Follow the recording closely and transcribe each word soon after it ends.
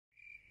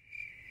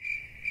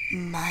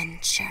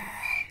Muncher.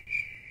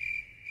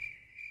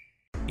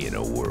 In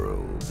a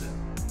world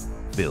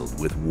filled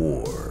with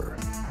war,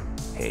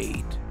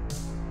 hate,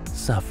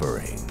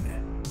 suffering,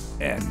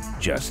 and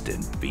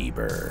Justin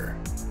Bieber,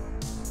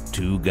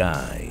 two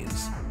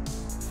guys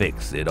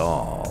fix it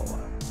all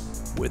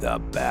with a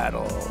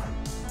battle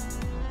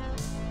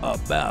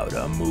about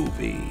a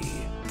movie.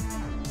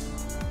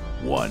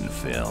 One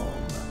film,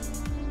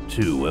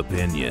 two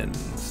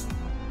opinions,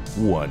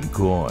 one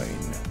coin,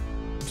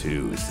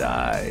 two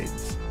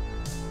sides.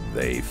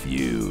 They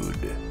feud.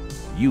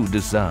 You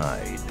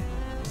decide.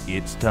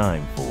 It's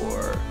time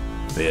for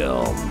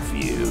Film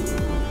Feud.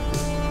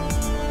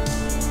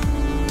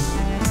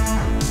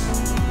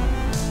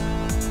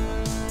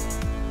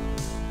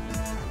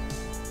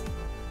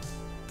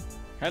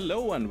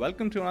 Hello and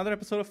welcome to another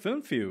episode of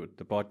Film Feud,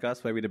 the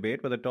podcast where we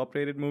debate whether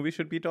top-rated movies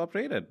should be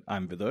top-rated.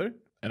 I'm Vidur.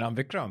 And I'm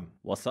Vikram.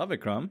 What's up,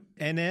 Vikram?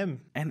 NM.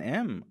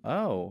 NM.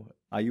 Oh,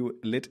 are you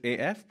lit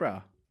AF,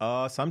 brah?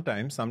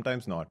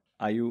 Sometimes not.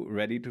 Are you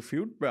ready to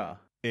feud, brah?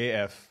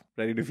 AF.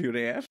 Ready to feud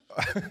AF?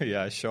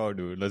 Yeah, sure,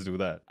 dude. Let's do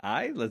that.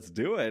 Aye, let's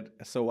do it.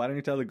 So why don't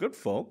you tell the good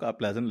folk, our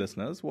pleasant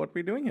listeners, what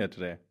we're doing here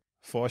today?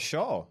 For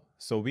sure.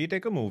 So we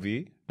take a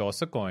movie,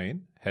 toss a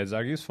coin, heads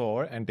argues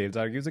for, and tails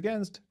argues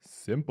against.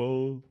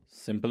 Simple.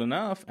 Simple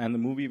enough. And the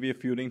movie we're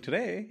feuding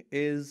today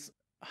is...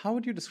 How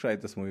would you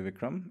describe this movie,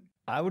 Vikram?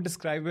 I would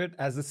describe it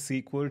as a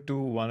sequel to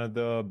one of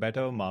the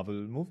better Marvel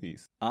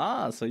movies.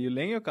 So you're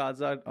laying your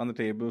cards out on the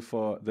table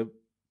for the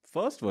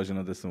first version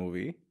of this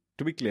movie.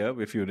 To be clear,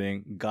 we're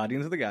feuding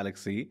Guardians of the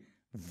Galaxy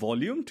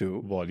Volume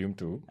 2. Volume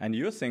 2. And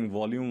you're saying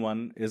Volume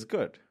 1 is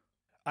good.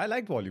 I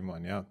liked Volume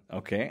 1, yeah.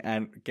 Okay,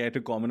 and care to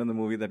comment on the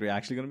movie that we're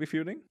actually going to be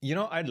feuding? You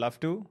know, I'd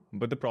love to,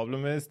 but the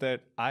problem is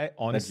that I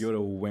honestly... That you're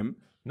a wimp?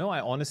 No,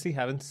 I honestly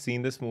haven't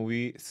seen this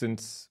movie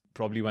since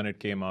probably when it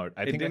came out.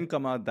 It didn't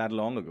come out that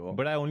long ago.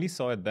 But I only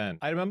saw it then.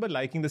 I remember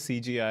liking the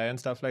CGI and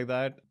stuff like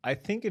that. I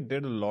think it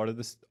did a lot of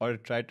this, or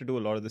it tried to do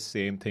a lot of the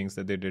same things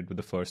that they did with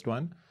the first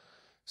one.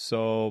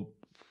 So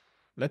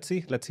let's see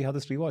how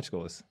this rewatch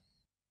goes.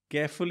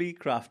 Carefully,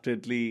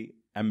 craftedly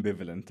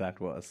ambivalent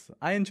that was.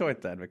 I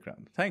enjoyed that,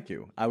 Vikram. Thank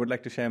you. I would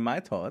like to share my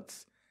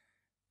thoughts.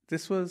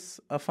 This was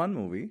a fun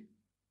movie.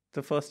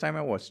 The first time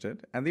I watched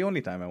it, and the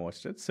only time I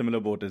watched it. Similar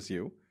boat as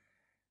you.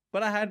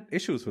 But I had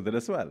issues with it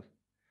as well.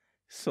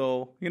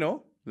 So,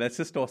 let's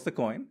just toss the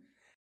coin,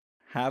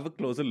 have a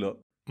closer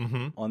look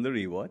on the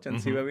rewatch,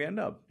 and see where we end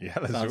up. Yeah,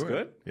 let's Sounds do it.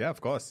 good? Yeah,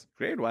 of course.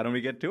 Great. Why don't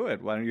we get to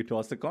it? Why don't you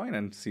toss the coin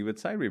and see which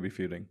side we'll be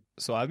feuding?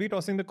 So I'll be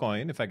tossing the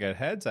coin. If I get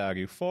heads, I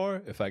argue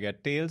for. If I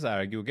get tails, I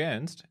argue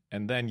against.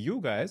 And then you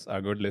guys,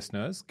 our good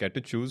listeners, get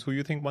to choose who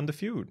you think won the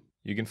feud.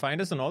 You can find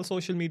us on all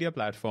social media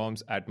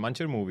platforms at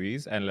Muncher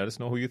Movies and let us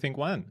know who you think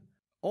won.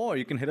 Or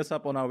you can hit us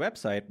up on our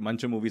website,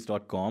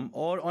 munchermovies.com,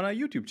 or on our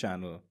YouTube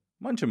channel,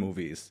 Muncher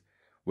Movies.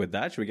 With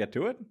that, should we get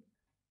to it?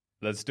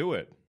 Let's do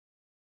it.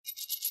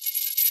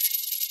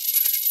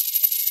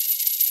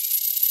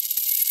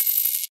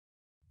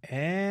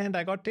 And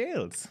I got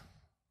tails,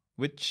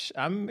 which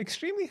I'm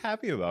extremely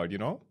happy about,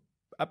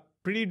 I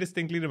pretty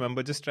distinctly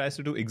remember just tries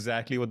to do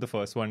exactly what the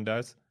first one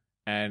does.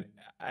 And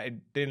I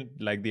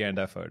didn't like the end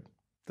effort.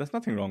 There's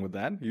nothing wrong with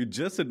that. You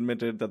just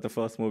admitted that the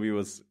first movie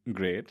was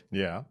great.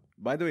 Yeah.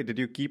 By the way, did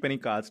you keep any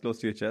cards close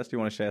to your chest? You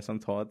want to share some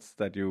thoughts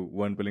that you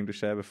weren't willing to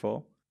share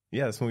before?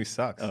 Yeah, this movie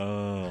sucks.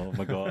 Oh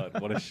my God,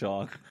 what a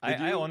shock.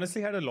 I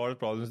honestly had a lot of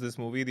problems with this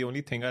movie. The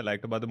only thing I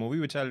liked about the movie,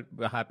 which I'm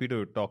happy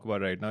to talk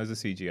about right now, is the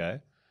CGI.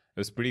 It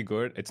was pretty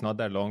good. It's not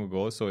that long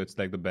ago, so it's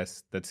like the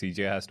best that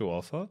CGI has to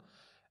offer.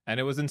 And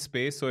it was in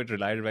space, so it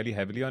relied really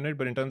heavily on it.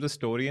 But in terms of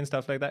story and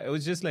stuff like that, it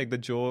was just like the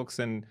jokes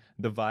and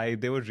the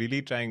vibe. They were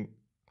really trying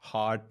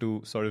hard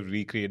to sort of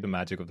recreate the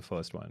magic of the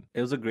first one.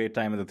 It was a great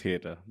time in the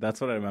theater. That's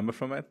what I remember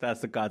from it.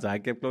 That's the cards I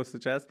kept close to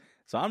the chest.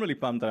 So I'm really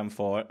pumped that I'm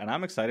for, and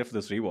I'm excited for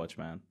this rewatch,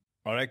 man.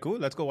 All right, cool.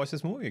 Let's go watch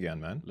this movie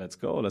again, man. Let's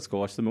go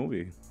watch the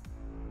movie.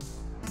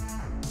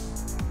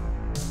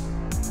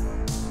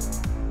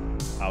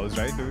 I was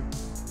right, dude.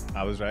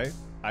 I was right.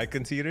 I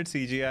conceded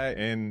CGI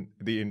in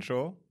the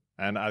intro,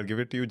 and I'll give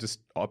it to you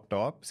just up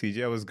top.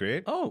 CGI was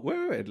great. Oh,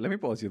 wait. Let me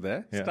pause you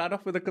there. Yeah. Start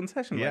off with a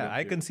concession. Yeah,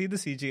 I concede the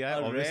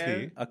CGI, obviously.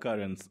 Rare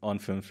occurrence on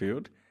Film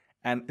Feud.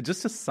 And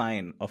just a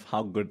sign of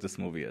how good this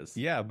movie is.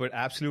 Yeah, but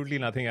absolutely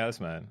nothing else,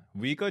 man.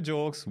 Weaker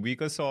jokes,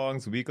 weaker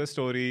songs, weaker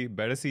story,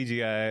 better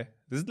CGI.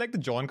 This is like the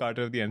John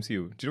Carter of the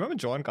MCU. Do you remember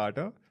John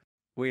Carter?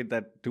 Wait,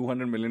 that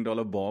 $200 million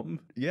bomb?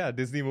 Yeah,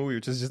 Disney movie,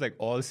 which is just like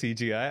all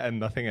CGI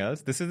and nothing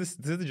else. This is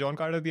the John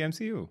Carter of the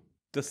MCU.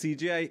 The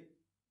CGI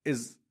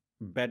is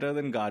better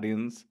than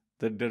Guardians.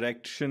 The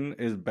direction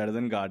is better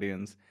than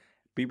Guardians.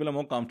 People are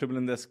more comfortable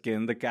in their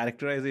skin. The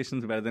characterization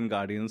is better than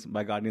Guardians.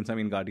 By Guardians, I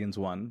mean Guardians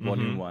 1,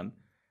 Volume 1.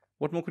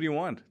 What more could you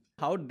want?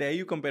 How dare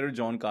you compare to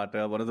John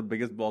Carter, one of the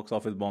biggest box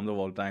office bombs of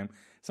all time?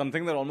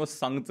 Something that almost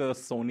sunk the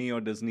Sony or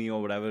Disney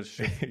or whatever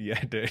shit. Yeah,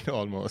 it did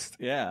almost.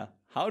 Yeah.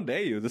 How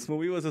dare you? This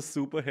movie was a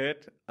super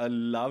hit, a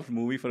loved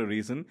movie for a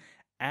reason.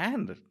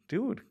 And,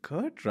 dude,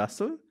 Kurt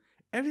Russell?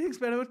 Everything's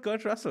better with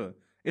Kurt Russell.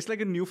 It's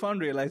like a newfound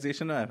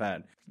realization I've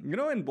had. You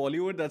know, in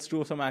Bollywood, that's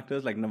true of some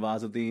actors like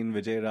Nawazuddin,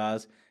 Vijay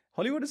Raj.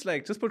 Hollywood is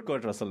like, just put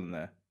Kurt Russell in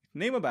there.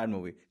 Name a bad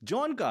movie.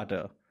 John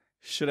Carter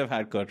should have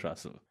had Kurt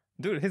Russell.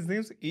 Dude, his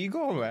name's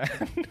Ego, man.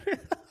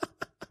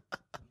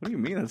 What do you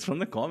mean? That's from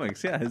the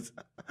comics. Yeah, his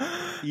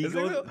It's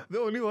ego. like the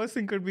only worst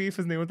thing could be if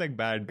his name was like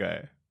Bad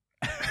Guy.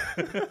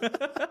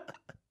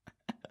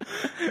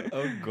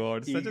 Oh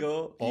God, such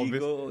Ego, an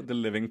obvious... Ego, the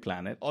living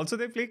planet. Also,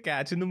 they play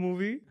catch in the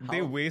movie. How?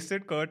 They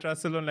wasted Kurt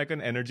Russell on like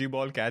an energy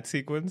ball catch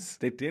sequence.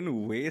 They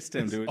didn't waste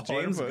him, dude. It's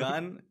James horrible.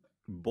 Gunn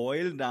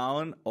boiled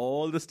down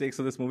all the stakes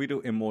of this movie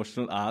to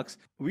emotional arcs.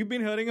 We've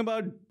been hearing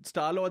about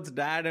Star-Lord's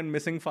dad and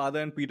missing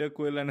father and Peter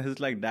Quill and his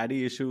like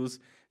daddy issues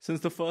since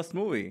the first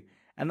movie.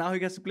 And now he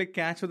gets to play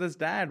catch with his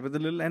dad with a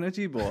little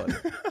energy ball.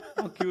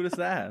 How cute is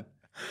that?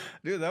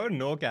 Dude, there were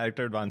no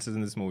character advances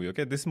in this movie,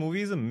 okay? This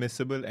movie is a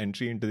missable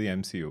entry into the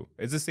MCU.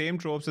 It's the same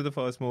tropes as the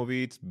first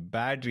movie. It's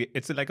bad.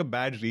 It's like a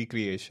bad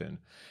recreation.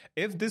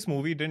 If this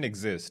movie didn't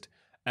exist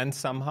and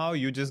somehow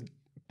you just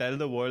tell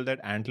the world that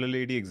Antler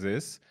Lady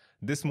exists,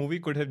 this movie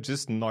could have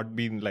just not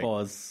been like...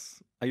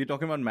 Pause. Are you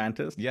talking about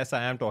Mantis? Yes,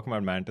 I am talking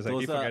about Mantis. I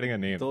keep forgetting her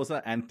name. Those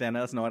are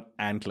antennas, not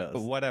antlers.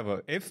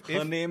 Whatever.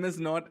 Her name is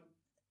not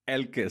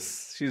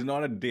Elkis. She's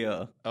not a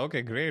deer.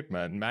 Okay, great,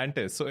 man.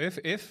 Mantis. So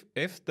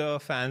if the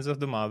fans of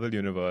the Marvel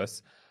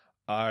universe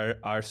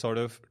are sort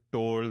of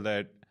told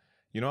that,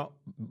 you know,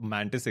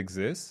 Mantis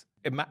exists,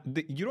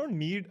 you don't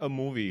need a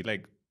movie.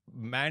 Like,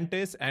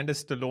 Mantis and a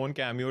Stallone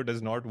cameo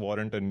does not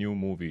warrant a new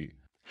movie.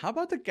 How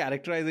about the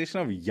characterization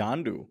of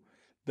Yandu?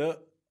 The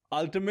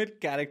ultimate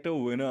character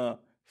winner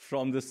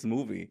from this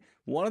movie.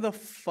 One of the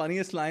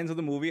funniest lines of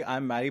the movie,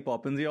 I'm Mary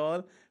Poppins,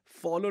 y'all,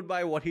 followed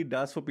by what he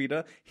does for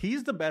Peter.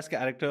 He's the best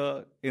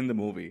character in the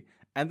movie.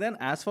 And then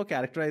as for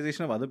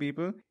characterization of other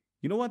people,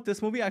 you know what?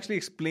 This movie actually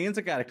explains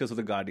the characters of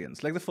the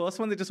Guardians. Like the first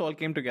one, they just all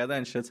came together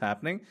and shit's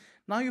happening.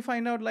 Now you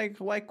find out like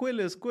why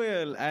Quill is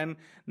Quill and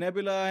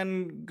Nebula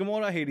and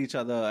Gamora hate each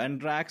other and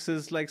Drax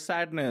is like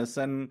sadness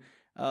and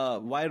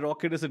why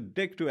Rocket is a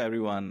dick to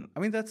everyone. I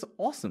mean, that's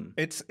awesome.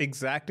 It's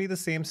exactly the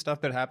same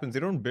stuff that happens. They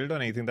don't build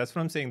on anything. That's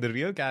what I'm saying. The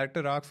real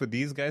character arc for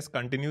these guys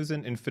continues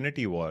in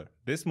Infinity War.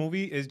 This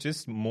movie is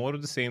just more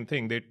of the same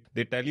thing.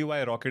 They tell you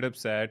why Rocket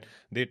upset.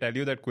 They tell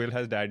you that Quill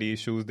has daddy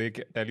issues. They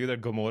tell you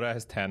that Gamora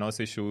has Thanos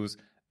issues.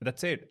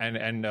 That's it.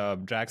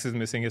 And Drax is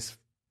missing his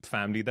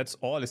family. That's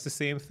all. It's the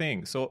same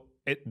thing. So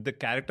the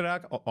character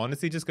arc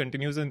honestly just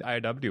continues in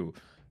IW.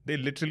 They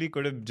literally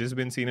could have just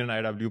been seen in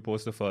IW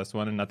post the first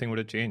one and nothing would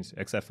have changed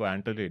except for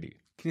Antler Lady.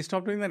 Can you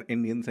stop doing that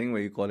Indian thing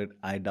where you call it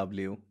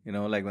IW? You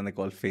know, like when they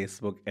call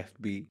Facebook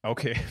FB.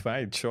 Okay,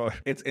 fine, sure.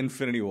 It's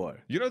Infinity War.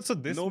 You know, so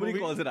this Nobody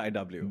movie, calls it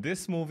IW.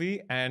 This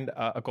movie and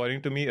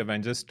according to me,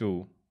 Avengers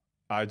 2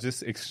 are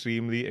just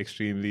extremely,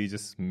 extremely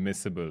just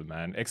missable,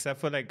 man. Except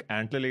for like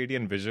Antler Lady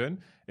and Vision.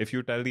 If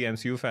you tell the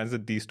MCU fans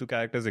that these two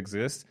characters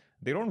exist,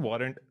 they don't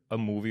warrant a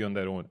movie on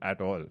their own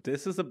at all.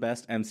 This is the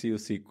best MCU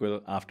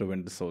sequel after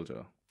Winter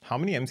Soldier. How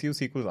many MCU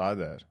sequels are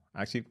there?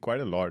 Actually,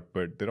 quite a lot,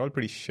 but they're all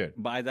pretty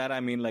shit. By that, I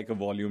mean like a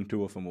volume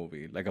 2 of a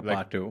movie, like a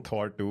part 2.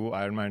 Thor 2,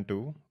 Iron Man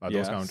 2. Are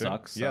those counted?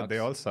 Sucks. Yeah, they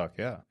all suck,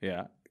 yeah.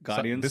 Yeah.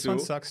 Guardians this 2. one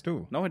sucks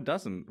too. No, it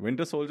doesn't.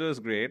 Winter Soldier is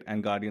great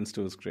and Guardians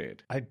 2 is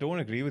great. I don't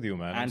agree with you,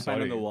 man. I'm Ant-Man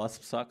sorry. and the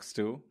Wasp sucks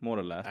too, more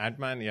or less.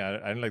 Ant-Man, yeah,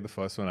 I didn't like the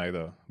first one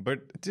either.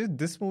 But just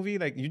this movie,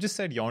 like you just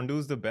said,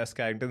 Yondu's the best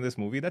character in this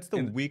movie. That's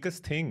the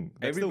weakest thing.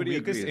 That's the Everybody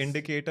weakest agrees.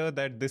 indicator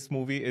that this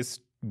movie is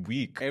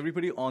weak.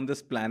 Everybody on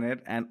this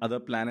planet and other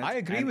planets I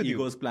agree and with you.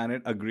 Ego's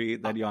planet agree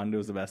that Yondu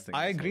is the best thing.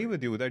 I agree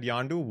with you that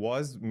Yondu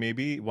was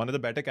maybe one of the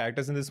better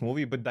characters in this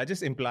movie, but that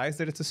just implies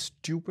that it's a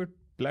stupid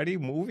bloody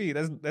movie.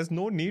 There's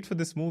no need for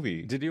this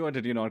movie. Did you or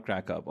did you not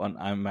crack up on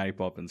I'm Mary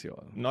Poppins,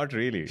 y'all? Not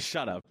really.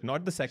 Shut up.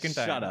 Not the second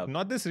time. Shut up.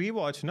 Not this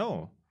rewatch,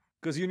 no.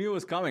 Because you knew it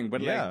was coming,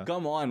 but Yeah. like,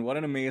 come on, what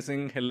an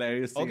amazing,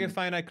 hilarious scene. Okay,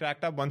 fine, I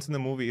cracked up once in the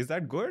movie. Is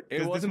that good? It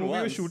Because this wasn't movie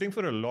was once. shooting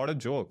for a lot of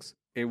jokes.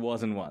 It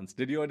wasn't once.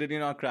 Did you or did you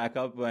not crack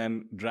up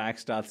when Drax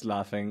starts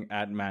laughing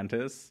at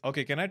Mantis?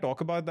 Okay, can I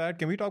talk about that?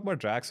 Can we talk about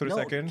Drax for a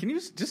second? Can you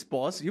just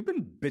pause? You've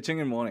been bitching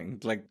and moaning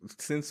like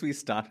since we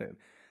started.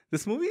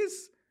 This movie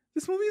is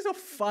a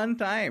fun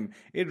time.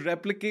 It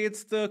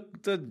replicates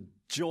the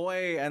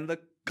joy and the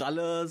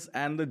colors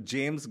and the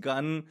James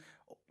Gunn,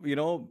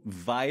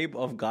 vibe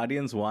of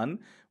Guardians 1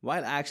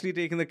 while actually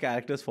taking the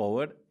characters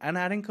forward and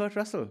adding Kurt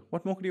Russell.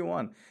 What more could you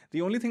want?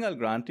 The only thing I'll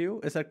grant you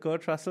is that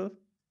Kurt Russell,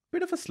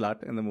 bit of a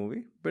slut in the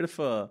movie, bit of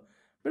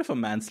a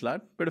man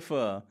slut, bit of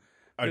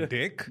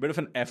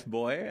an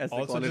F-boy, as they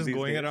Also call it just these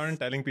going days. around and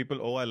telling people,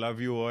 oh, I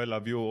love you, oh, I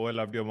love you, oh, I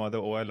loved your mother,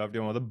 oh, I loved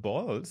your mother.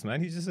 Balls,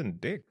 man. He's just a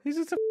dick. He's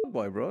just a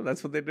boy, bro.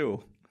 That's what they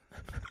do.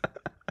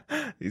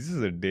 He's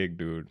just a dick,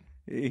 dude.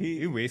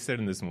 He wasted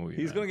in this movie.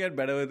 He's going to get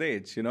better with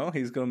age, He's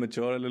going to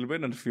mature a little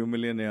bit in a few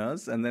million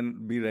years and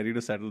then be ready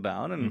to settle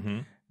down.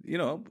 And,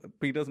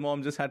 Peter's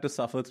mom just had to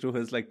suffer through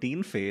his,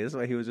 teen phase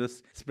where he was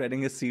just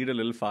spreading his seed a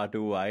little far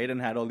too wide and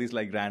had all these,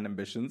 grand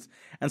ambitions.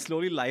 And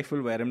slowly life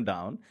will wear him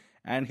down.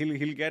 And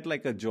he'll get,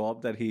 a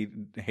job that he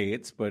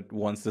hates but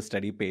wants the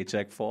steady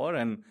paycheck for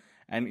and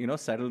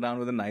settle down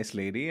with a nice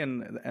lady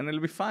and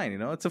it'll be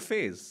fine, It's a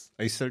phase.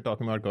 Are you still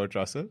talking about Kurt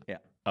Russell? Yeah.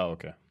 Oh,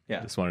 okay.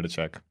 Yeah. Just wanted to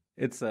check.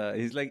 It's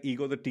he's like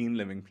Ego the teen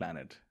living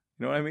planet.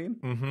 You know what I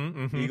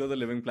mean? Ego the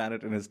living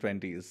planet in his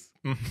 20s.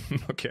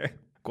 Okay.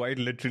 Quite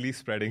literally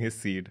spreading his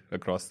seed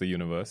across the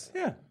universe.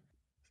 Yeah.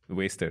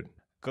 Wasted.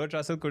 Kurt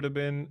Russell could have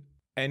been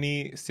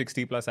any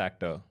 60 plus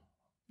actor,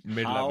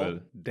 mid-level. How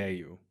dare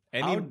you?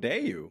 Any- How dare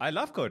you? I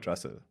love Kurt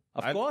Russell.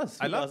 Of course,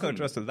 I who love Kurt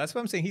doesn't? Russell. That's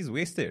why I'm saying he's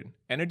wasted.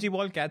 Energy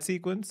ball cat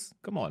sequence.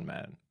 Come on,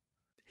 man.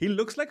 He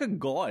looks like a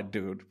god,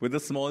 dude, with a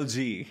small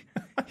G.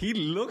 He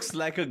looks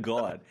like a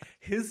god.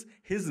 His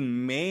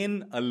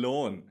mane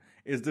alone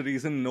is the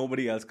reason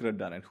nobody else could have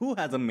done it. Who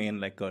has a mane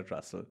like Kurt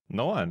Russell?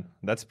 No one.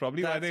 That's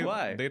probably That's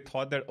why. they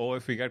thought that, oh,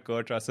 if we get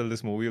Kurt Russell,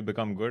 this movie will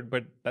become good.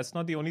 But that's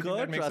not the only thing that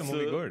Kurt makes a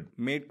movie Russell good.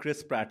 made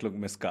Chris Pratt look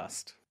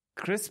miscast.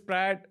 Chris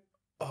Pratt.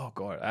 Oh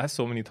God, I have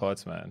so many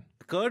thoughts, man.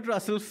 Kurt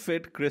Russell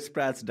fit Chris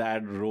Pratt's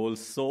dad role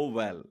so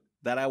well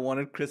that I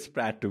wanted Chris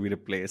Pratt to be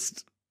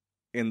replaced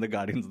in the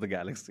Guardians of the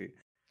Galaxy.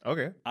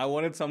 Okay. I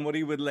wanted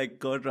somebody with like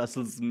Kurt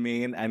Russell's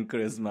mane and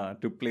charisma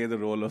to play the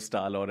role of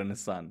Star-Lord and his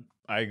son.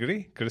 I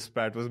agree. Chris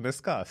Pratt was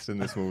miscast in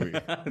this movie.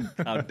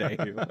 How dare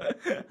you?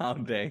 How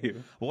dare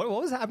you? What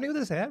was happening with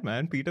his hair,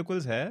 man? Peter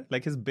Quill's hair?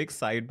 Like his big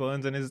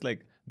sideburns and his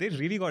like, they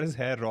really got his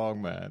hair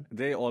wrong, man.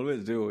 They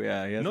always do,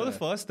 yeah. He has No, a-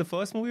 the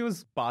first movie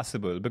was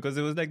passable because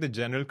it was like the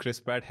general Chris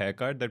Pratt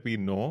haircut that we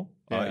know,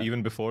 Yeah.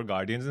 even before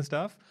Guardians and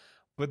stuff.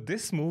 But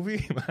this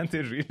movie, man,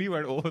 they really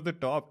went over the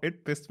top.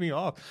 It pissed me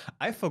off.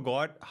 I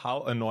forgot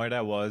how annoyed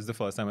I was the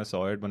first time I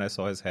saw it when I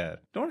saw his hair.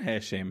 Don't hair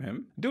shame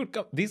him. Dude,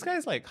 these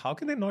guys, like, how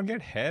can they not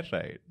get hair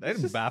right?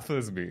 That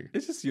baffles me.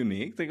 It's just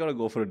unique. They gotta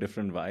go for a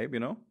different vibe, you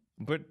know?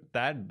 But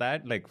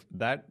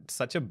that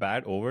such a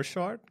bad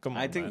overshot. Come on,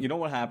 I think, man. you know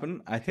what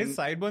happened? I think His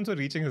sideburns were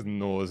reaching his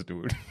nose,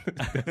 dude.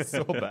 It's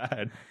so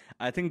bad.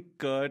 I think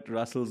Kurt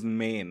Russell's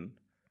mane,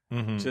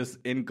 just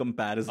in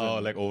comparison. Oh,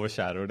 like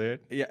overshadowed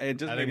it. yeah, it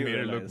just and made, it you made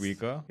it look realize.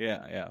 weaker.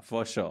 Yeah,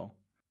 for sure.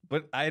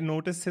 But I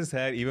noticed his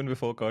hair even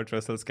before Kurt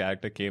Russell's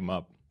character came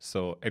up.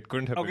 So it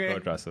couldn't have Okay. been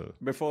Kurt Russell.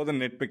 Before the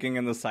nitpicking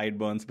and the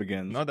sideburns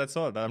begins. No, that's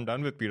all. I'm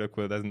done with Peter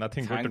Quill. There's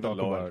nothing good to Thank the talk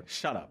Lord. about.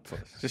 Shut up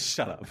first. Just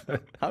shut up.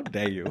 How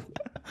dare you?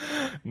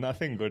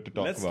 Nothing good to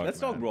talk about. Let's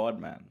talk man. broad,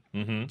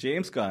 man.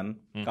 James Gunn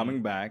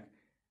coming back,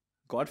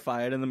 got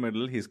fired in the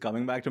middle. He's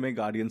coming back to make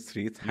Guardians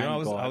 3. Thank You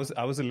know, God.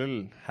 I was a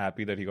little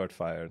happy that he got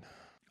fired.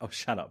 Oh,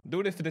 shut up.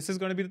 Dude, if this is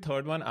going to be the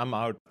third one, I'm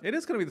out. It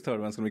is going to be the third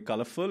one. It's going to be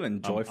colorful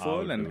and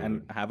joyful out,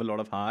 and have a lot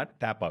of heart.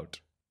 Tap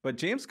out. But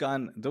James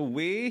Gunn, the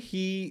way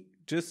he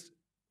just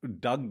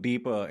dug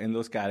deeper in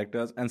those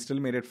characters and still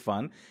made it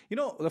fun. You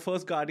know, the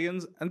first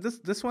Guardians, and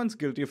this one's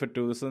guilty of it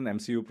too. This is an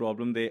MCU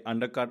problem. They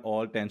undercut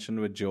all tension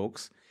with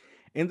jokes.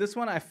 In this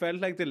one, I felt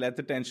like they let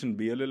the tension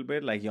be a little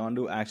bit. Like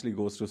Yondu actually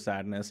goes through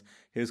sadness.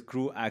 His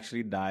crew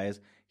actually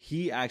dies.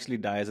 He actually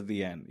dies at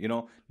the end. You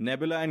know,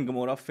 Nebula and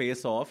Gamora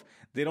face off.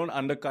 They don't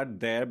undercut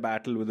their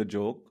battle with a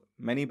joke.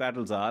 Many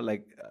battles are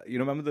like, you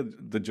remember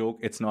the joke,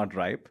 "It's not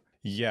ripe."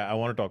 Yeah, I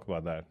want to talk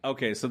about that.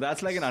 Okay, so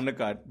that's like an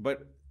undercut,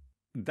 but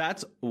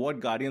that's what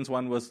Guardians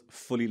 1 was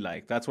fully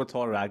like. That's what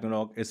Thor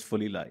Ragnarok is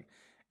fully like.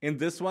 In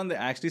this one, they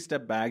actually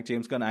stepped back.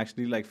 James Gunn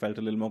actually like felt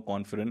a little more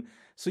confident.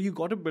 So you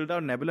got to build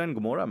out Nebula and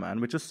Gamora, man,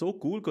 which is so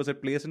cool because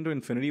it plays into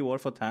Infinity War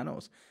for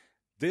Thanos.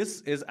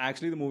 This is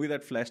actually the movie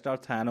that fleshed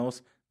out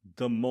Thanos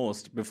the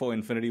most before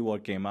Infinity War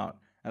came out.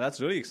 And that's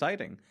really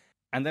exciting.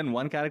 And then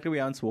one character we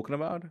haven't spoken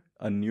about,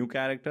 a new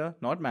character,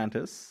 not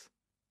Mantis,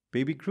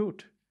 Baby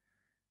Groot.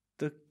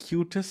 The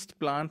cutest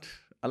plant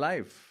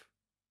alive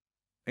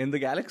in the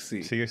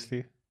galaxy.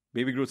 Seriously?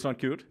 Baby Groot's not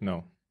cute?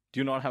 No. Do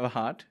you not have a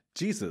heart?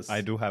 Jesus.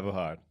 I do have a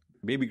heart.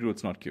 Baby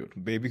Groot's not cute.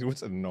 Baby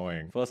Groot's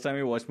annoying. First time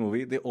you watch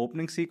movie, the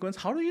opening sequence,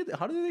 how do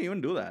they even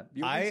do that?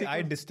 The opening I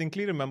sequence-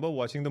 distinctly remember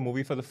watching the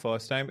movie for the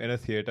first time in a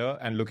theater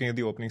and looking at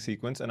the opening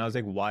sequence, and I was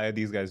like, why are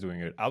these guys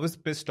doing it? I was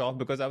pissed off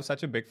because I was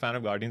such a big fan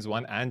of Guardians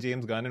 1 and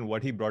James Gunn and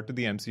what he brought to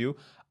the MCU.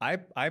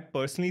 I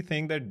personally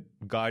think that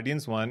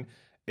Guardians 1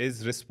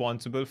 is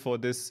responsible for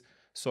this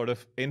sort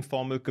of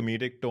informal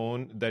comedic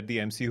tone that the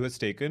MCU has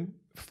taken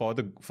for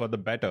the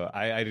better.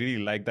 I really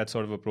like that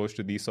sort of approach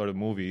to these sort of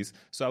movies.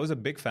 So I was a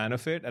big fan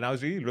of it, and I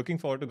was really looking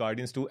forward to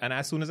Guardians 2. And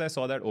as soon as I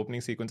saw that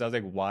opening sequence, I was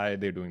like, why are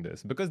they doing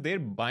this? Because they're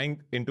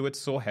buying into it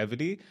so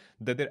heavily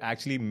that they're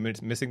actually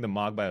missing the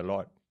mark by a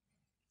lot.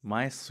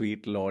 My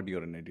sweet lord,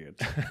 you're an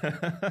idiot.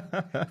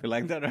 You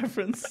like that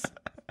reference?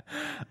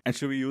 And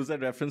should we use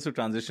that reference to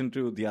transition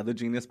to the other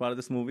genius part of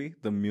this movie?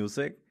 The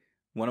music.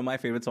 One of my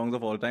favorite songs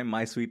of all time,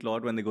 My Sweet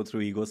Lord, when they go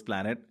through Ego's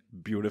planet.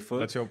 Beautiful.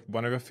 That's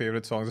one of your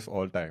favorite songs of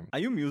all time. Are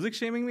you music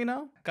shaming me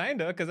now?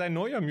 Kinda, because I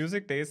know your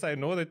music taste. I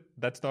know that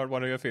that's not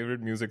one of your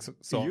favorite music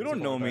songs. You don't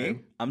of know all me.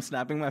 time. I'm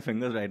snapping my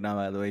fingers right now,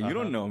 by the way. You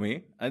don't know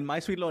me. And My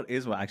Sweet Lord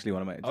is actually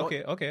one of my... Okay.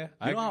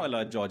 You know how I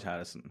love George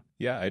Harrison.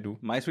 Yeah, I do.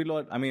 My Sweet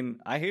Lord, I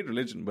mean, I hate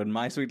religion, but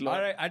My Sweet Lord...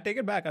 All right, I take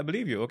it back. I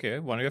believe you. Okay,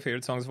 one of your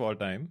favorite songs of all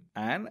time.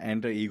 And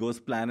Enter Ego's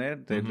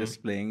planet, they're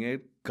displaying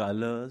it.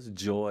 Colors,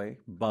 joy,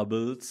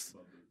 bubbles,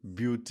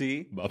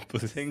 beauty.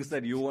 Bubbles. Things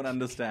that you won't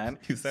understand.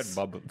 You said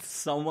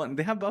bubbles.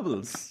 They have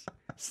bubbles.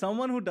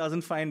 someone who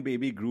doesn't find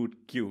baby Groot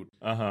cute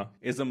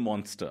is a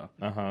monster.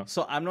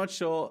 So I'm not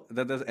sure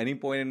that there's any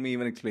point in me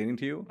even explaining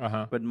to you.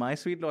 But My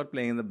Sweet Lord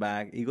playing in the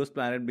back, Ego's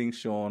Planet being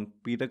shown,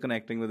 Peter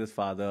connecting with his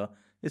father,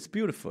 it's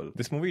beautiful.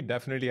 This movie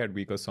definitely had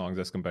weaker songs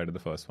as compared to the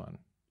first one.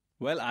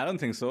 Well, I don't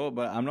think so,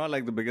 but I'm not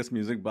like the biggest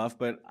music buff,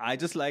 but I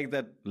just like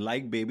that,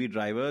 like Baby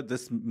Driver,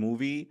 this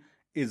movie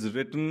is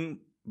written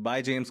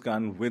by James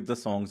Gunn with the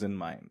songs in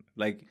mind.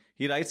 Like,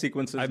 he writes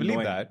sequences. I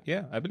believe that.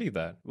 Yeah, I believe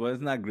that. Well,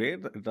 isn't that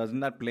great?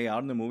 Doesn't that play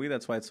out in the movie?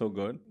 That's why it's so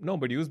good. No,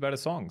 but use better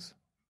songs.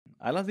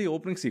 I love the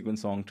opening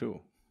sequence song too.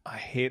 I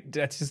hate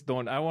that. Just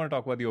don't. I want to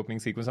talk about the opening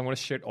sequence. I'm going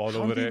to shit all over it.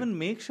 How do you even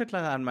make shit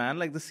like that, man?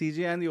 Like the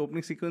CGI and the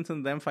opening sequence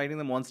and them fighting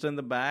the monster in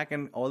the back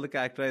and all the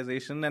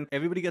characterization, and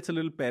everybody gets a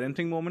little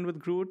parenting moment with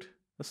Groot.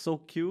 It's so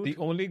cute. The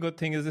only good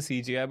thing is the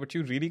CGI, but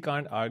you really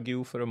can't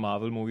argue for a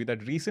Marvel movie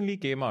that recently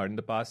came out in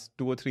the past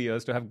 2 or 3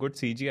 years to have good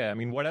CGI. I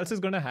mean, what else is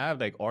going to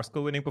have? Like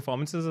Oscar-winning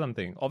performances or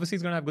something? Obviously,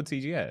 it's going to have good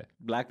CGI.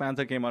 Black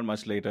Panther came out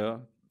much later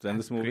than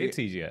this movie. Great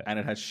CGI. And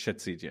it had shit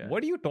CGI.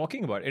 What are you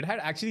talking about? It had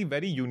actually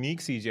very unique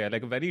CGI,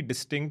 like a very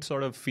distinct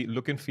sort of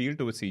look and feel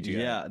to its CGI.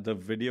 Yeah, the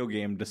video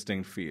game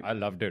distinct feel. I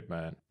loved it,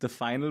 man. The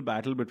final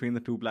battle between the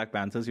two Black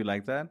Panthers, you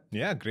like that?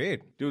 Yeah,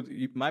 great.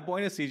 Dude, my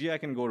point is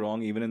CGI can go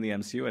wrong even in the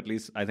MCU. At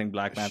least I think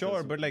Black Panther.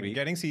 Sure, but like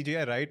getting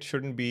CGI right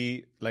shouldn't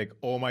be like,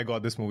 oh my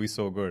god, this movie's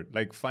so good.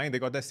 Like, fine, they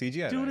got that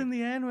CGI Dude, right. in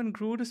the end, when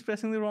Groot is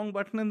pressing the wrong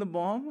button in the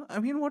bomb, I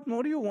mean, what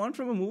more do you want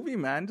from a movie,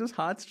 man? Just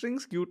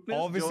heartstrings, cuteness,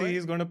 Obviously, joy.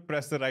 he's going to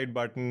press the right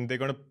button. They're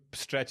going to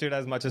stretch it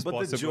as much as But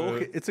possible. the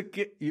joke, it's a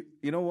kid.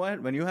 You know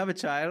what? When you have a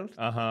child,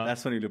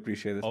 that's when you'll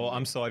appreciate this. Oh, movie.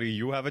 I'm sorry.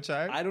 You have a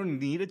child? I don't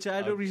need a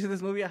child to appreciate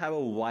this movie. I have a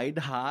wide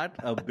heart,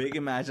 a big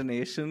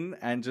imagination,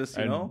 and just,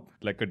 you know.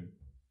 Like a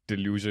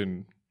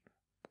delusion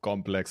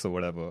complex or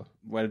whatever.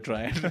 Well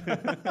tried.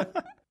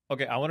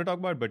 Okay, I want to talk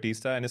about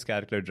Batista and his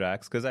character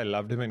Drax because I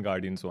loved him in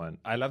Guardians 1.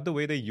 I love the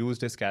way they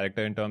used his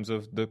character in terms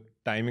of the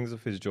timings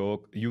of his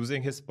joke,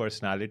 using his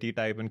personality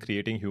type and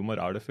creating humor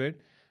out of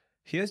it.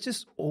 He has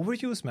just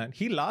overused, man.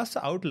 He laughs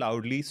out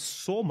loudly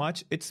so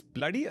much, it's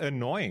bloody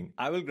annoying.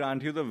 I will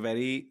grant you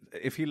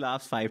if he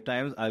laughs 5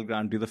 times, I'll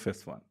grant you the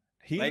 5th one.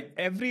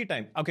 Every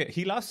time. Okay,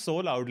 he laughs so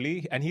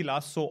loudly and he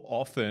laughs so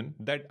often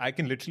that I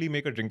can literally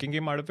make a drinking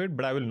game out of it,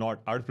 but I will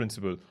not, out of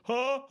principle.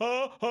 Ha,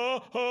 ha,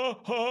 ha, ha,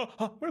 ha,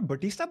 ha. What,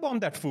 Batista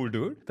bombed that fool,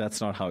 dude? That's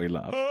not how he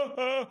laughs. Ha,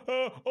 ha,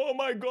 ha. Oh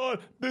my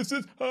god, this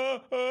is...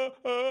 Ha, ha,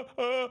 ha,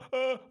 ha,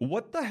 ha.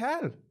 What the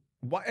hell?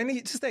 Why? And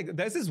it's just like,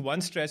 there's this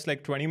one stretch,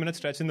 like 20-minute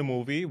stretch in the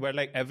movie where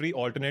like every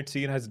alternate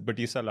scene has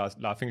Batista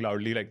laughing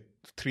loudly, like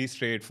 4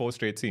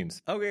 straight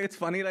scenes. Okay, it's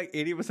funny like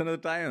 80% of the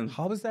time.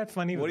 How is that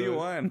funny? What do you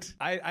want?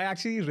 I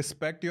actually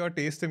respect your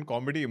taste in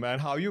comedy, man.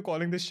 How are you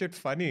calling this shit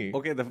funny?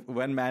 Okay,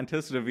 when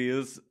Mantis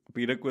reveals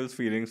Peter Quill's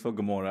feelings for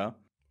Gamora.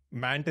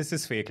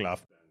 Mantis's fake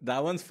laugh.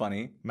 That one's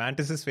funny.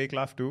 Mantis's fake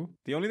laugh too.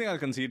 The only thing I'll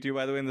concede to you,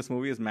 by the way, in this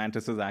movie is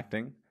Mantis's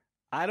acting.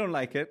 I don't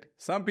like it.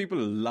 Some people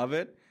love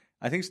it.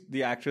 I think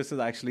the actress is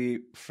actually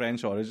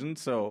French origin,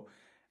 so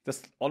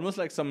there's almost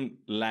like some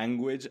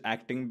language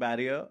acting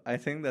barrier, I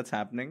think, that's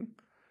happening.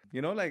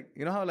 You know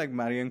how like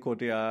Marion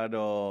Cotillard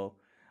or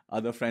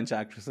other French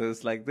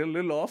actresses, like they're a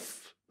little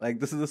off. Like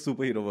this is a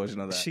superhero version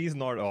of that. She's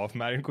not off.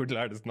 Marion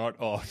Cotillard is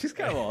not off. She's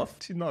kind of off.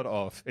 She's not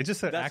off. It's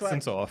just her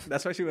accent's off.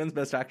 That's why she wins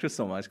Best Actress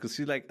so much, because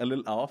she's like a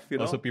little off, you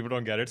know. Also, people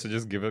don't get it, so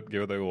just give her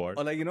the award.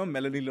 Or like, you know,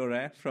 Melanie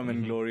Laurent from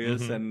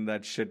Inglourious and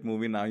that shit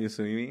movie Now You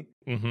See Me.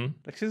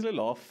 Like she's a little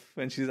off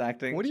when she's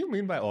acting. What do you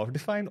mean by off?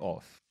 Define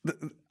off.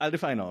 I'll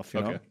define off, you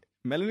know.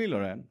 Melanie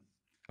Laurent,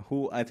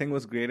 who I think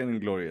was great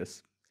in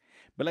Inglourious.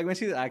 But like when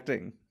she's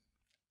acting,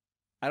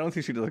 I don't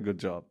think she does a good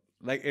job.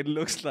 Like it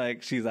looks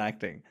like she's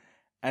acting.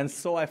 And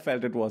so I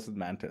felt it was with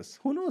Mantis.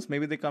 Who knows?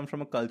 Maybe they come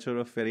from a culture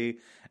of very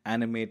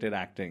animated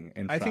acting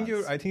in France.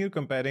 I think you're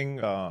comparing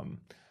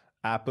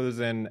apples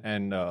and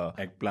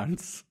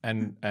eggplants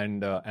and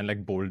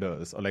like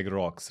boulders or like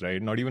rocks,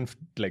 right? Not even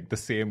like the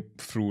same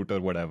fruit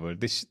or whatever.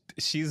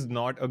 She's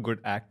not a good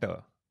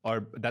actor,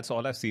 or that's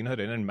all I've seen her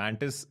in. And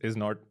Mantis is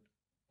not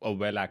a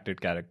well acted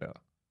character.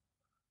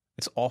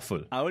 It's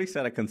awful. I already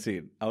said I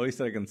concede.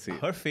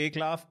 Her fake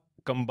laugh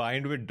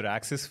combined with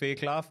Drax's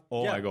fake laugh,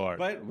 my god.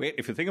 But wait,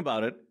 if you think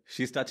about it,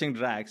 she's touching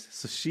Drax,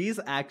 so she's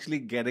actually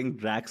getting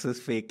Drax's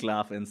fake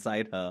laugh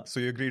inside her. So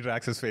you agree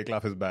Drax's fake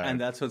laugh is bad?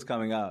 And that's what's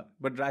coming out.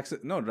 But Drax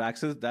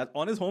is that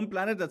on his home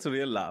planet, that's a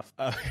real laugh.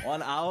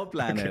 On our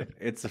planet,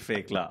 it's a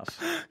fake laugh.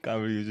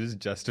 Can't believe you just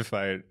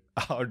justified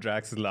how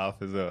Drax's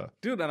laugh is a...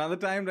 Dude, another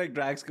time, like,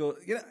 Drax goes...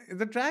 You know,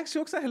 the Drax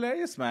jokes are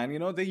hilarious, man. You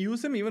know, they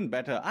use him even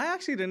better. I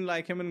actually didn't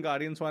like him in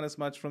Guardians 1 as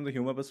much from the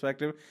humor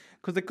perspective,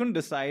 because they couldn't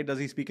decide, does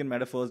he speak in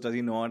metaphors, does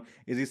he not?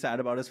 Is he sad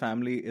about his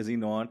family, is he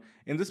not?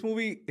 In this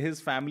movie,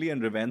 his family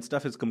and revenge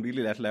stuff is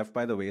completely left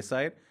by the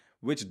wayside,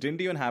 which didn't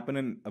even happen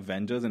in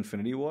Avengers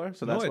Infinity War.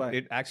 So that's why...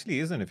 it actually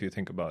isn't if you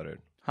think about it.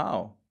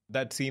 How?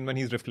 That scene when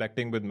he's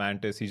reflecting with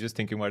Mantis, he's just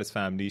thinking about his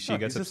family. She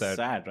gets he's just upset.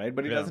 sad, right?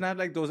 But he doesn't have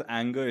like those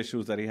anger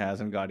issues that he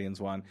has in Guardians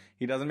 1.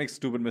 He doesn't make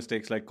stupid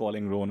mistakes like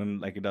calling Ronan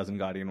like he does in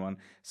Guardian 1.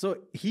 So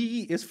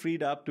he is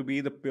freed up to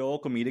be the pure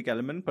comedic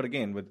element. But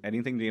again, with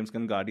anything James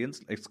Gunn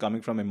Guardians, it's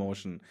coming from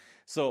emotion.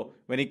 So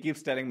when he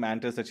keeps telling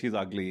Mantis that she's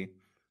ugly,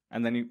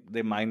 and then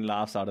their mind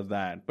laughs out of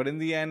that. But in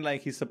the end,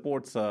 like, he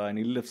supports her and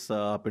he lifts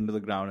her up into the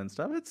ground and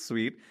stuff. It's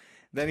sweet.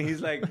 Then he's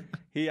like,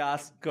 he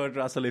asked Kurt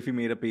Russell if he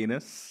made a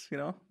penis. You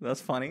know, that's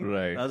funny.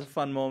 Right. That's a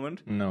fun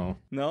moment. No.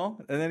 No?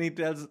 And then he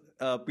tells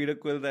Peter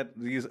Quill that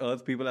these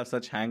Earth people have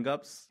such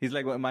hang-ups. He's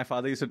like, well, my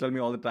father used to tell me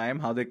all the time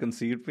how they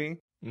conceived me.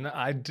 No,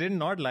 I did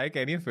not like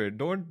any of it.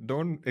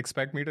 Don't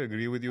expect me to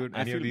agree with you in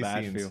any of these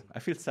scenes. For you. I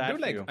feel sad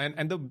like, for you.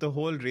 And the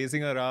whole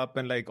raising her up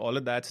and like all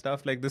of that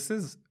stuff, like this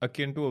is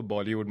akin to a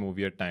Bollywood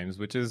movie at times,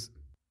 which is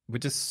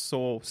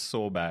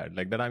so bad.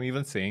 Like that I'm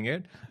even saying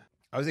it.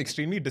 I was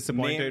extremely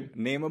disappointed.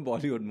 Name a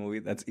Bollywood movie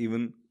that's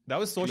even That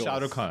was so close. Shah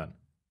Rukh Khan.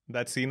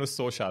 That scene was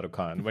so Shah Rukh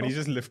Khan. When he's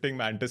just lifting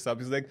Mantis up,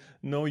 he's like,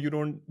 no, you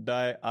don't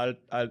die.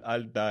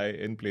 I'll die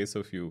in place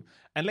of you.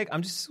 And like,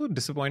 I'm just so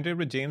disappointed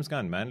with James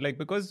Gunn, man. Like,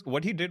 because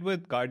what he did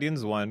with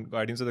Guardians 1,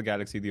 Guardians of the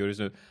Galaxy, the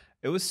original,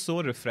 it was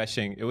so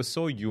refreshing. It was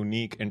so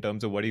unique in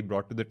terms of what he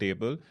brought to the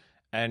table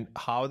and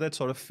how that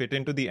sort of fit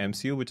into the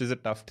MCU, which is a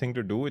tough thing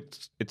to do.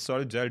 It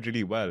sort of gelled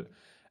really well.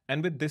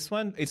 And with this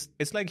one,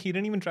 it's like he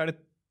didn't even try to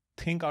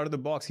think out of the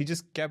box.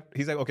 He's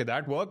like, okay,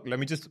 that worked. Let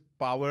me just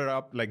power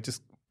up, like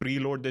just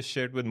preload this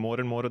shit with more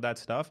and more of that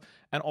stuff.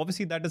 And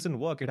obviously that doesn't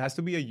work. It has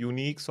to be a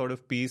unique sort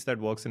of piece that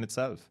works in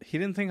itself. He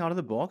didn't think out of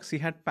the box. He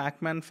had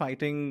Pac-Man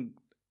fighting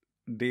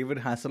David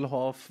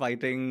Hasselhoff,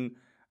 fighting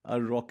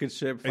a rocket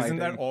ship. Isn't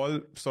that all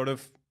sort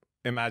of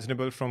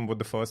imaginable from what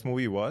the first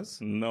movie was?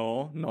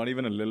 No, not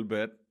even a little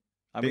bit.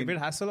 David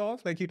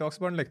Hasselhoff, like he talks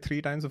about in like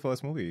 3 times the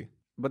first movie.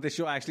 But they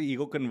show actually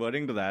ego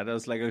converting to that. It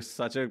was like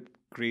such a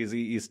crazy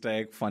Easter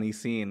egg, funny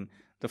scene.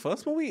 The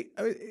first movie,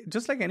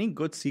 just like any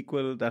good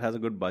sequel that has a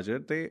good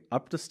budget, they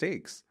up the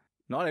stakes.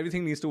 Not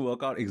everything needs to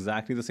work out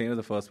exactly the same as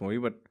the first movie,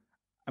 but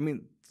I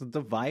mean,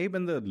 the vibe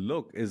and the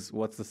look is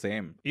what's the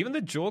same. Even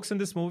the jokes in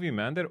this movie,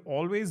 man, they're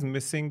always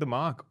missing the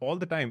mark all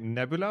the time.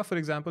 Nebula, for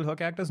example, her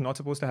character is not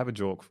supposed to have a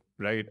joke,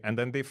 right? And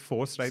then they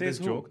force write this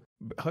joke.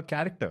 Her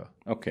character.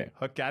 Okay.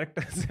 Her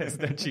character says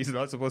that she's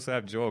not supposed to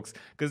have jokes.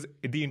 Because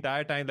the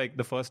entire time, like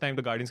the first time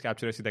the Guardians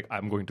capture her, she's like,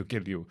 I'm going to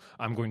kill you.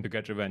 I'm going to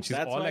get revenge. She's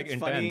all like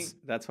intense.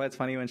 That's why it's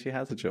funny when she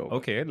has a joke.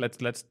 Okay,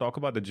 let's talk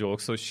about the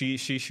jokes. So she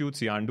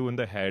shoots Yandu in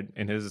the head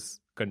in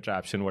his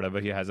contraption, whatever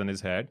he has on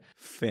his head.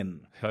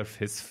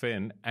 His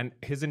fin. And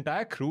his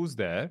entire crew's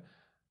there.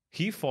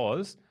 He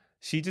falls.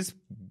 She just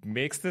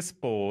makes this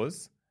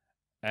pose.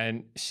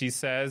 And she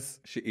says...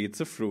 She eats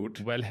a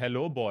fruit. Well,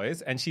 hello,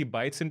 boys. And she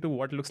bites into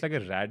what looks like a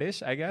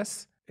radish, I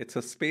guess. It's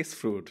a space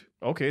fruit.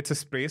 Okay, it's a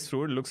space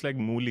fruit. It looks like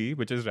mooli,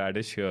 which is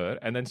radish here.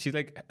 And then she's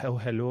like, oh,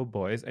 hello,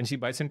 boys. And she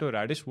bites into a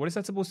radish. What is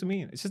that supposed to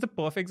mean? It's just a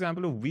perfect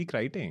example of weak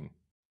writing.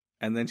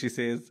 And then she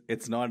says,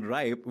 it's not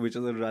ripe, which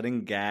is a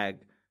running gag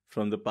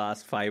from the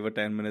past 5 or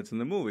 10 minutes in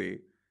the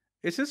movie.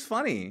 It's just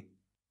funny.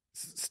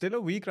 Still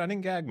a weak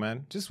running gag,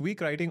 man. Just weak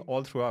writing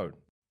all throughout.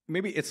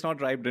 Maybe it's not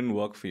ripe didn't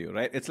work for you,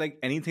 right? It's like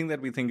anything that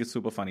we think is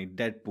super funny.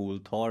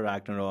 Deadpool, Thor,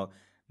 Ragnarok.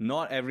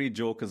 Not every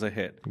joke is a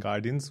hit.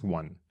 Guardians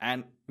 1.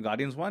 And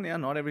Guardians 1, yeah,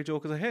 not every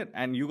joke is a hit.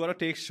 And you got to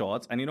take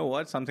shots. And you know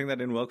what? Something that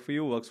didn't work for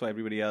you works for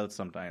everybody else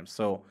sometimes.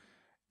 So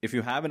if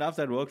you have enough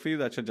that work for you,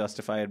 that should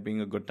justify it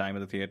being a good time at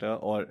the theater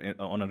or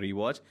on a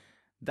rewatch.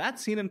 That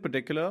scene in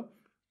particular,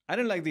 I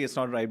didn't like the it's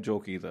not ripe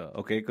joke either,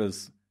 okay?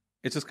 Because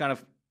it's just kind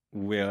of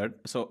weird.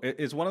 So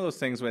it's one of those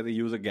things where they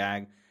use a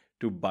gag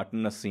to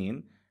button a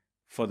scene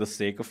for the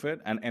sake of it,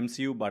 and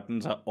MCU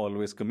buttons are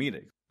always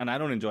comedic. And I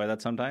don't enjoy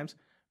that sometimes.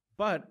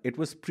 But it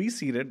was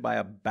preceded by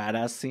a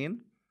badass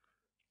scene.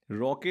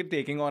 Rocket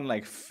taking on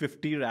like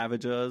 50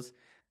 Ravagers.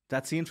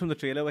 That scene from the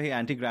trailer where he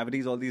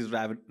anti-gravities all these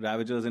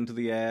Ravagers into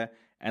the air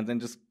and then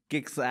just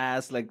kicks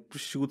ass, like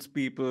shoots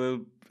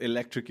people,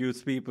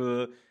 electrocutes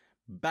people.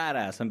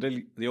 Badass until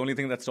the only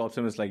thing that stops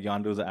him is like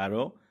Yandu's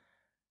arrow.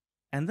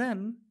 And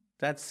then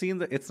that scene,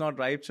 the It's Not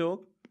Ripe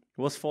joke,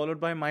 was followed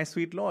by My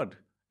Sweet Lord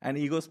and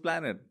Ego's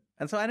Planet.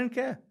 And so I didn't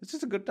care. It's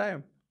just a good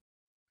time.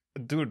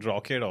 Dude,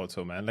 Rocket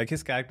also, man. Like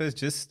his character is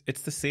just,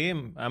 it's the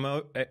same.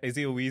 Is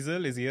he a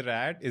weasel? Is he a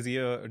rat? Does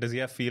he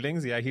have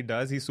feelings? Yeah, he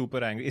does. He's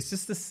super angry. It's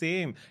just the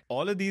same.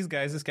 All of these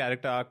guys'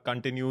 character arc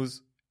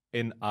continues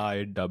in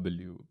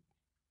IW.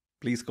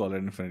 Please call it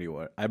Infinity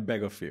War. I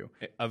beg of you.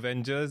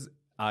 Avengers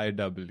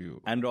IW.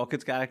 And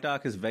Rocket's character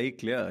arc is very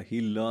clear.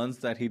 He learns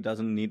that he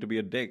doesn't need to be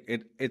a dick.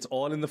 It's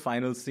all in the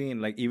final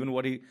scene. Like even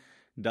what he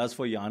does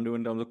for Yandu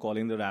in terms of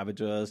calling the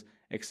Ravagers,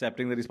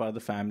 accepting that he's part of the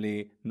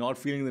family, not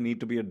feeling the need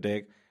to be a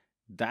dick.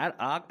 that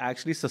arc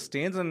actually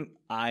sustains an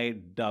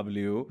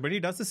IW. But he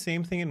does the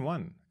same thing in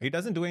one. He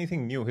doesn't do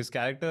anything new. His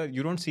character,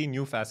 you don't see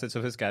new facets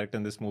of his character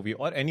in this movie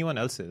or anyone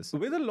else's.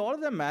 With a lot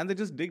of them, man, they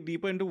just dig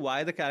deeper into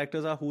why the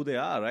characters are who they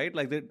are, right?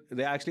 Like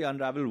they actually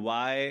unravel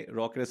why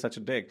Rocket is such a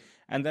dick.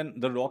 And then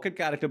the Rocket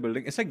character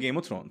building, it's like Game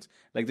of Thrones.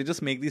 Like they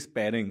just make these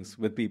pairings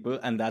with people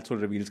and that's what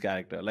reveals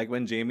character. Like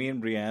when Jamie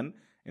and Brienne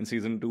in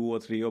season 2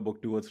 or 3 or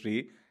book 2 or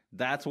 3,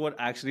 that's what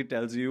actually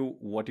tells you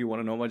what you want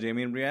to know about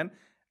Jamie and Brienne.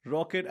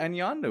 Rocket and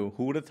Yondu,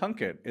 who would have thunk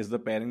it, is the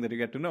pairing that you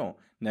get to know.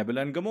 Nebula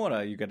and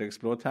Gamora, you get to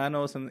explore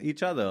Thanos and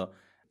each other.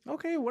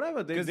 Okay,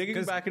 whatever. They're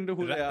digging back into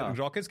who they are.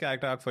 Rocket's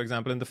character arc, for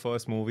example, in the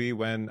first movie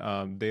when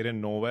they're in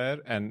nowhere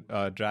and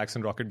Drax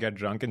and Rocket get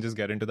drunk and just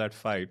get into that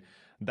fight,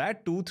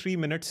 that 2-3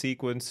 minute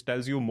sequence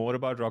tells you more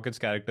about Rocket's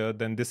character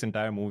than this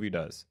entire movie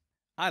does.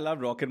 I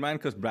love Rocket Man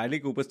because Bradley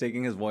Cooper's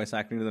taking his voice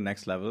acting to the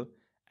next level.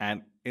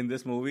 And in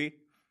this movie,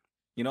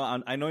 you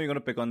know, I know you're going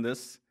to pick on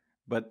this,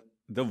 but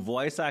the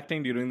voice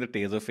acting during the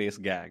taser face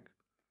gag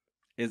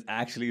is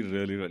actually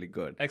really, really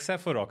good.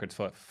 Except for Rocket's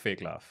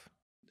fake laugh.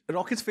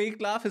 Rocket's fake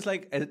laugh is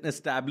like an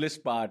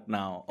established part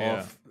now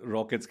of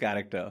Rocket's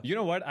character. You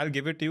know what? I'll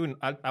give it to you.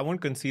 I won't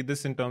concede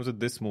this in terms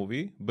of this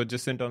movie, but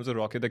just in terms of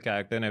Rocket the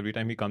character and every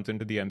time he comes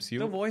into the MCU.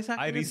 The voice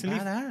acting is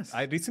badass.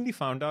 I recently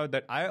found out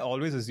that I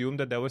always assumed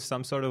that there was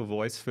some sort of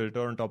voice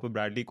filter on top of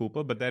Bradley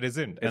Cooper, but there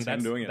isn't. It's and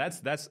him doing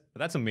it.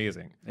 That's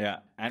amazing. Yeah.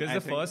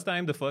 Because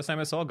the first time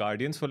I saw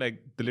Guardians for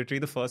like literally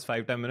the first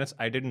 5-10 minutes,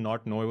 I did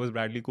not know it was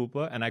Bradley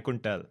Cooper and I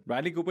couldn't tell.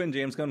 Bradley Cooper and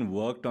James Gunn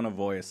worked on a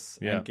voice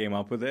and came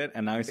up with it,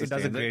 and now he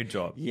does a great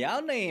job.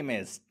 Your name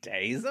is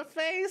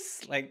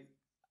Taserface? Like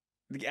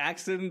the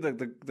accent,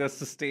 the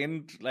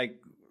sustained, like,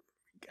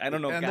 I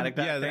don't know, and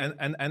character.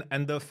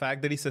 And the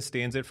fact that he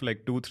sustains it for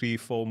like 2, 3,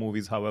 4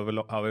 movies, however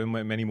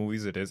many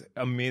movies it is,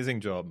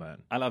 amazing job,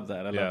 man. I love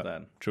that. I love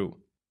that. True.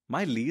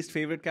 My least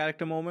favorite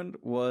character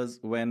moment was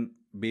when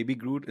Baby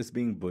Groot is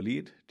being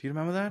bullied. Do you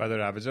remember that? By the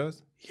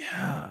Ravagers?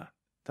 Yeah.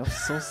 That was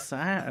so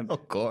sad. Oh,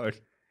 God.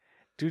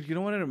 Dude, you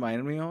know what it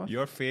reminded me of?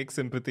 Your fake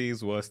sympathy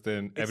is worse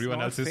than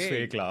everyone else's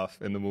fake laugh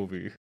in the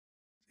movie.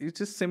 You're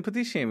just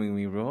sympathy shaming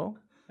me, bro.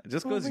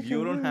 Just because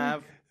you don't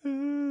have...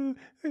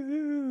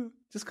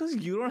 Just because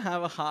you don't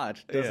have a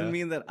heart doesn't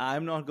mean that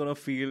I'm not going to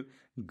feel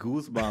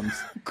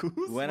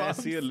goosebumps when I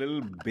see a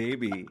little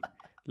baby,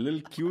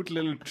 cute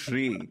little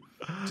tree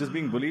just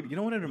being bullied. You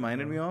know what it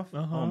reminded me of?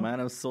 Oh man,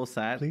 I was so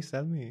sad. Please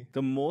tell me.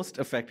 The most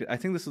affected, I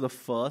think this was the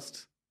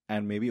first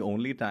and maybe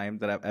only time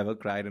that I've ever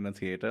cried in a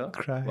theater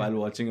while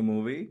watching a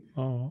movie.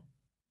 Oh.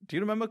 Do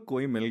you remember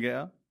Koi Mil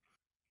Gaya?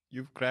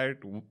 You've cried.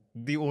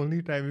 The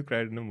only time you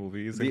cried in a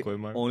movie is in Koi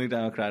Mar. Only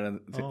time I cried in.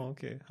 Oh,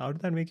 okay. How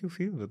did that make you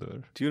feel,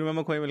 Vidur? Do you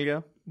remember Koi Mil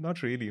Gaya?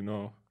 Not really,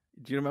 no.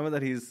 Do you remember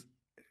that he's...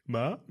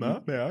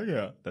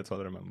 Yeah. That's all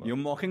I remember. You're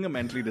mocking a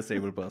mentally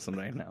disabled person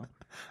right now.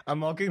 I'm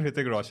mocking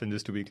Hrithik Roshan,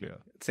 just to be clear.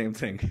 Same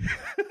thing.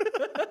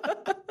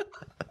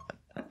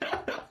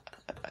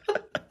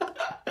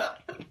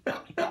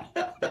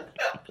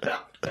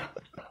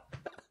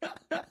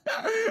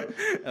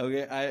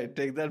 Okay, I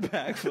take that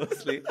back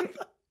firstly.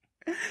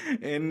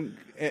 And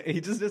he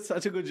just did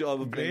such a good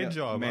job of playing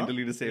a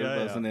mentally disabled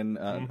person in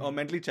or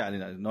mentally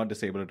challenged, not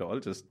disabled at all.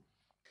 Just,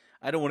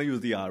 I don't want to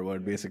use the R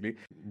word, basically.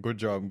 Good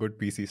job, good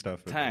PC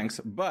stuff. Thanks,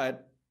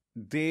 but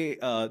they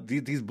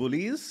these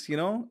bullies, you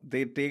know,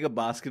 they take a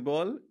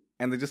basketball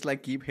and they just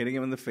like keep hitting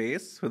him in the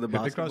face with the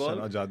basketball.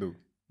 Hrithik Roshan or Jadoo?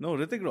 No,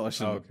 Hrithik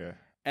Roshan. Oh, okay.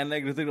 And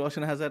like Hrithik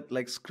Roshan has that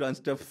like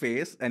scrunched up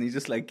face and he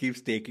just like keeps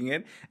taking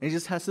it. And he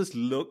just has this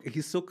look.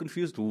 He's so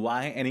confused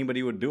why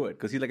anybody would do it.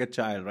 Because he's like a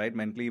child, right?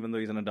 Mentally, even though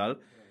he's an adult.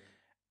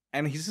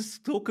 And he's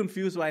just so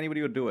confused why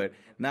anybody would do it.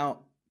 Now,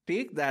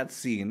 take that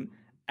scene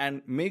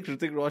and make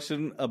Hrithik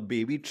Roshan a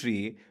baby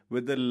tree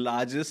with the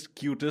largest,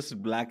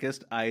 cutest,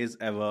 blackest eyes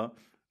ever.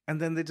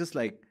 And then they're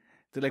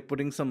like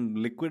putting some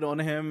liquid on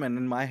him, and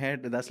in my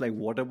head, that's like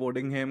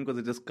waterboarding him because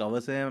it just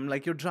covers him. I'm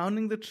like, you're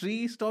drowning the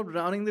tree. Stop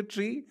drowning the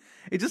tree.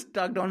 It just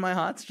tugged on my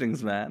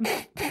heartstrings, man.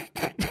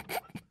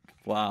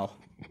 Wow.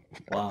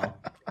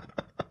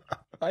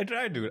 I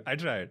tried, dude. I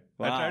tried.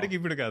 Wow. I tried to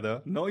keep it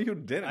together. No, you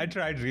didn't. I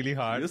tried really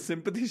hard. You're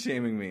sympathy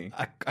shaming me.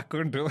 I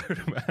couldn't do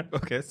it, man.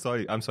 Okay,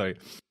 sorry. I'm sorry.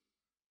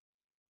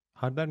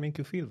 How'd that make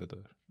you feel,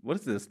 Vidur? What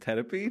is this,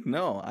 therapy?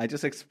 No, I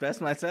just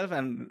expressed myself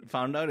and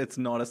found out it's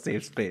not a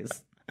safe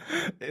space.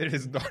 It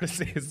is not a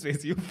safe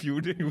space. You're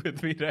feuding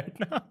with me right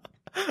now.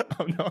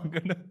 I'm not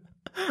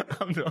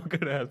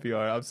gonna help you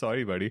out. I'm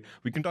sorry, buddy.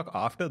 We can talk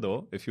after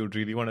though, if you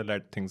really want to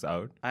let things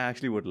out. I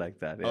actually would like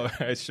that. Yeah. All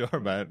right, sure,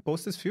 man.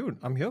 Post this feud.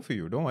 I'm here for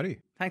you. Don't worry.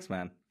 Thanks,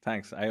 man.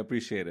 Thanks. I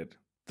appreciate it.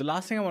 The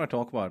last thing I want to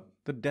talk about,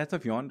 the death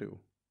of Yondu.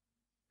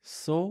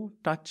 So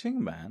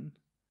touching, man.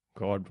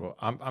 God, bro.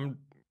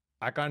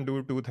 I can't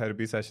do 2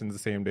 therapy sessions the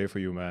same day for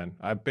you, man.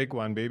 I pick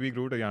one, Baby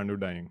Groot or Yondu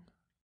dying.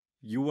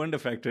 You weren't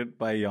affected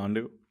by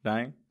Yondu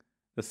dying?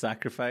 The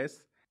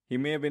sacrifice? He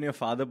may have been your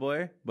father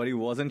boy, but he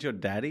wasn't your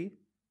daddy?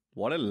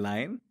 What a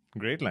line.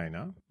 Great line,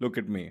 huh? Look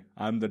at me.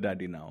 I'm the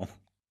daddy now.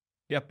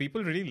 Yeah,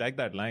 people really like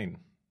that line.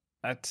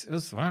 I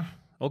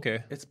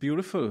Okay. It's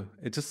beautiful.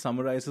 It just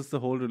summarizes the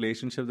whole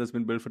relationship that's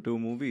been built for 2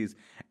 movies.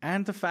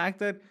 And the fact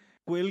that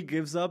Quill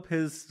gives up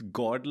his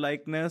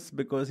godlikeness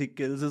because he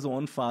kills his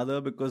own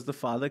father because the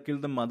father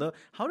killed the mother.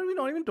 How did we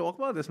not even talk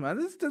about this, man?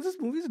 This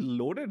movie is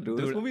loaded, dude.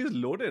 This movie is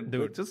loaded.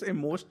 It's just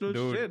emotional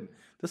shit.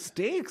 The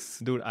stakes.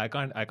 Dude, I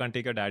can't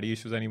take your daddy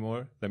issues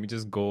anymore. Let me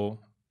just go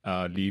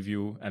leave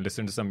you and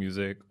listen to some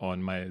music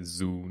on my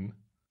Zune.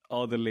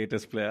 Oh, the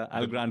latest player.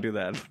 I'll grant you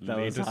that. That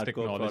was latest hardcore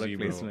technology, product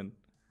bro. placement.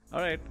 All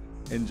right.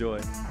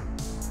 Enjoy.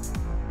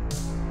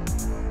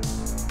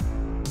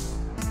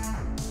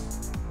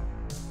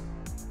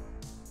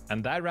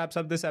 And that wraps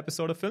up this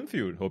episode of Film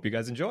Feud. Hope you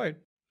guys enjoyed.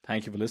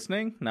 Thank you for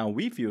listening. Now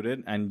we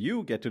feuded, and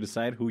you get to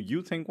decide who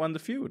you think won the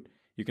feud.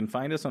 You can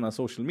find us on our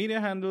social media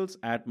handles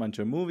at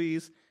Muncher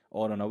Movies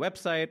or on our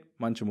website,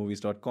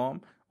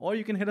 munchermovies.com, or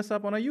you can hit us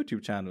up on our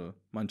YouTube channel,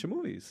 Muncher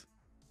Movies.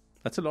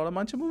 That's a lot of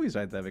Muncher Movies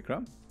right there,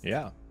 Vikram.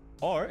 Yeah.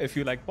 Or if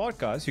you like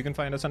podcasts, you can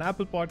find us on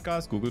Apple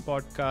Podcasts, Google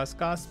Podcasts,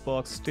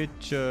 Castbox,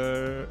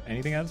 Stitcher,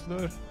 anything else,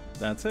 Vidur?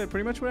 That's it.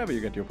 Pretty much wherever you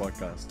get your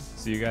podcasts.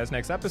 See you guys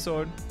next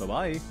episode.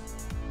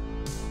 Bye-bye.